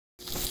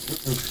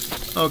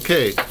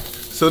Okay,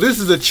 so this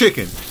is a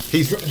chicken.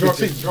 He's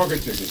drunken chicken.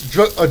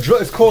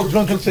 It's called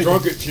drunken chicken.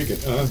 Drunken chicken.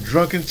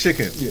 Drunken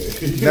chicken.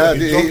 Yeah.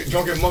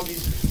 Drunken monkey.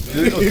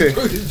 Okay.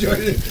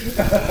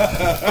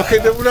 Okay.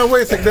 Now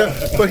wait a second.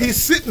 But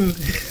he's sitting.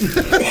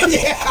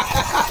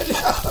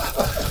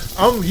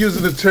 I'm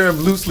using the term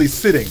loosely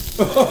sitting.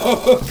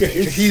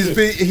 Okay. He's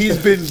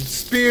been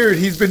speared.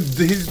 He's been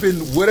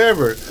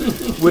whatever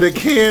with a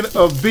can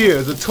of beer,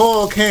 a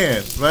tall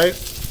can, right?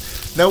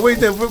 Now wait.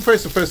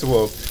 First of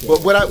all,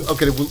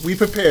 we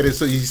prepared it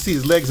so you see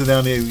his legs are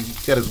down there.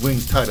 He's got his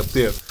wings tied up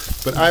there.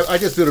 But I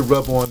just did a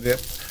rub on there.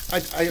 I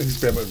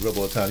experiment with rub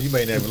all the time. You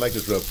may not even like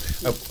this rub.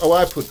 I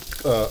put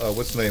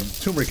what's the name?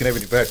 Turmeric and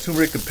everything. But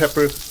turmeric and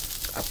pepper.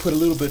 I put a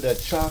little bit of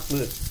that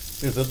chocolate.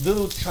 There's a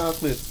little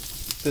chocolate.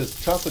 There's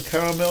chocolate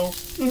caramel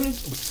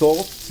with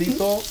salt, sea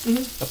salt.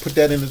 I put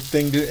that in the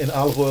thing and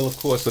olive oil, of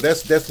course. So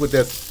that's what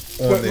that's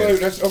on there.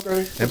 That's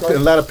okay. And a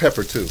lot of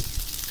pepper too.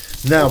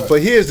 Now,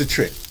 but here's the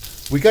trick.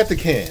 We got the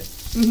can.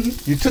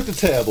 You took the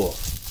tab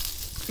off.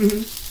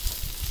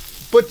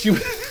 But you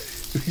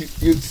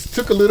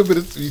took a little bit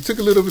of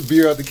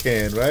beer out the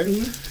can, right?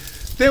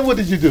 Then what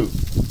did you do?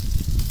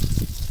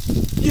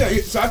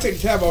 Yeah, so I take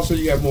the tab off so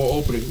you have more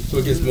opening, so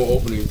it gets more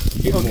opening,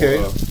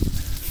 more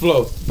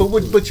flow.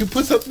 But you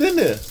put something in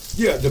there.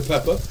 Yeah, the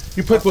pepper.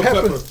 You put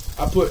pepper.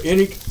 I put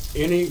any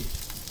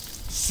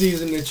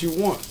season that you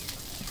want,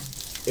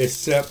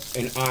 except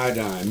an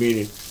iodine,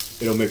 meaning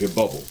it'll make it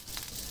bubble.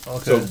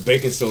 Okay. So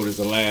baking soda is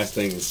the last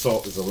thing, and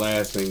salt is the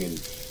last thing, and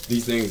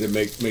these things that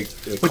make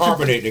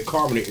carbonate. The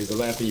carbonate is the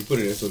last thing you put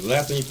in there. So the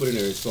last thing you put in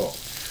there is salt.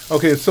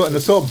 Okay, so and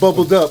the salt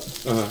bubbled up.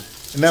 Now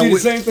see, the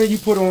same thing you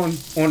put on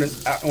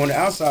the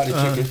outside of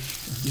the chicken,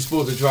 you're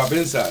supposed to drop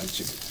inside the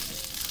chicken.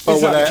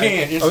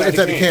 Inside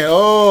the can.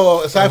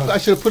 Oh, so I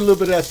should have put a little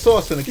bit of that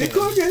sauce in the can. You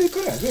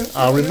could have. Yeah.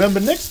 I'll remember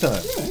next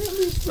time.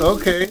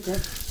 Okay.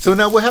 So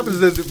now what happens?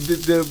 Then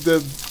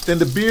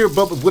the beer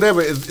bubble,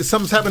 whatever. Is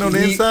something's happening on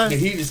the inside? The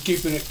heat is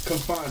keeping it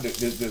confined.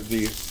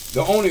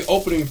 The only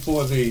opening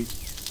to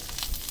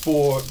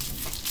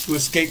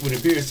escape with the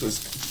beer, so it's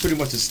pretty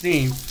much a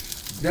steam.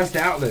 That's the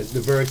outlet,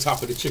 the very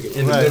top of the chicken,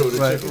 in the middle of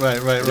the chicken. Right.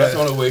 That's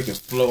the only way it can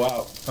flow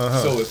out.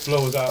 So it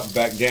flows out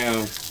back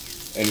down,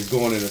 and it's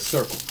going in a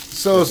circle.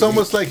 So it's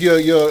almost like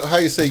you're how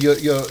you say you're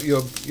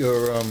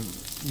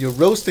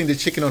roasting the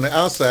chicken on the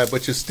outside,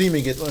 but you're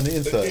steaming it on the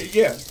inside.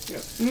 Yeah.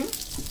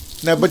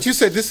 Now, but you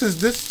said this is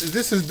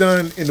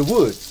done in the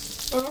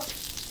woods.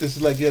 This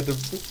is like you have to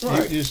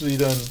usually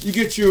done. You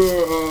get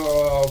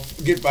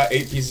get about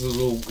 8 pieces of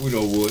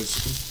little woods.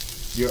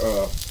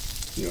 Your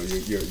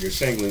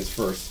shanglings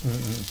first,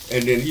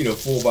 and then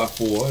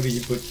 4x4.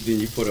 Then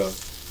you put a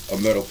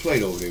metal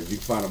plate over there. If you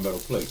can find a metal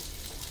plate.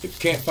 If you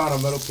can't find a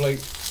metal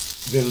plate,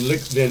 then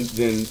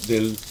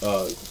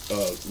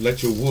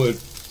let your wood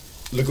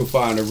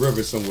liquefy in a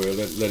river somewhere.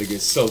 Let it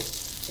get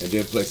soaked, and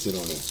then place it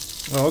on there.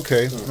 Oh,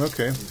 okay.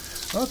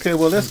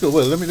 Well, let's go.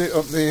 Well, let me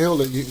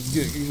hold it. You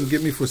can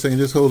get me for a second.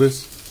 Just hold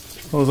this.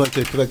 Hold it like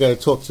that, because I got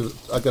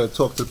to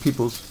talk to the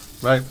peoples,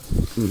 right?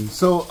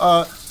 So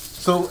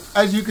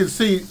as you can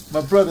see, my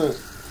brother,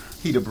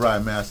 he the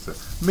bride master.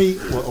 Me,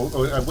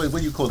 what do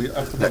you call it?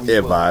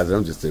 Advisor.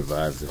 I'm just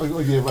advisor. Oh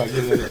yeah, right.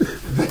 Yeah.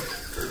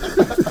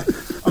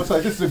 I'm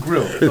sorry. This is a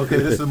grill. Okay,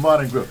 this is a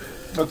modern grill.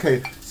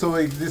 Okay, so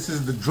this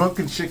is the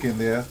drunken chicken.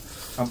 There,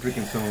 I'm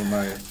drinking some of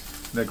my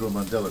Negro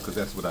Mandela because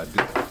that's what I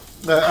do.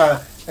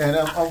 And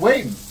I'm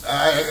waiting.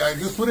 I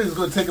guess what is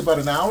going to take about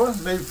an hour,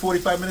 maybe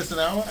 45 minutes, an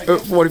hour?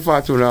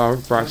 45 to an hour,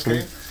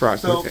 approximately. Okay.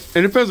 So,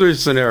 it depends on your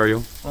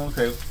scenario.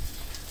 Okay.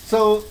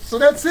 So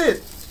that's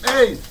it.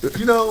 Hey,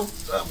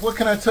 what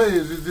can I tell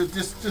you?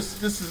 This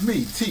is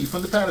me, T,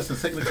 from the Patterson,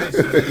 Taking the Train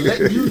to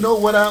letting you know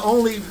what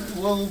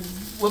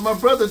what my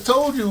brother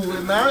told you,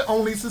 and I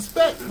only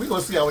suspect. We're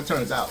going to see how it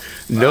turns out.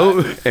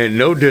 No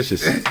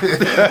dishes.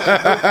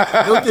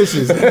 No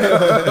dishes.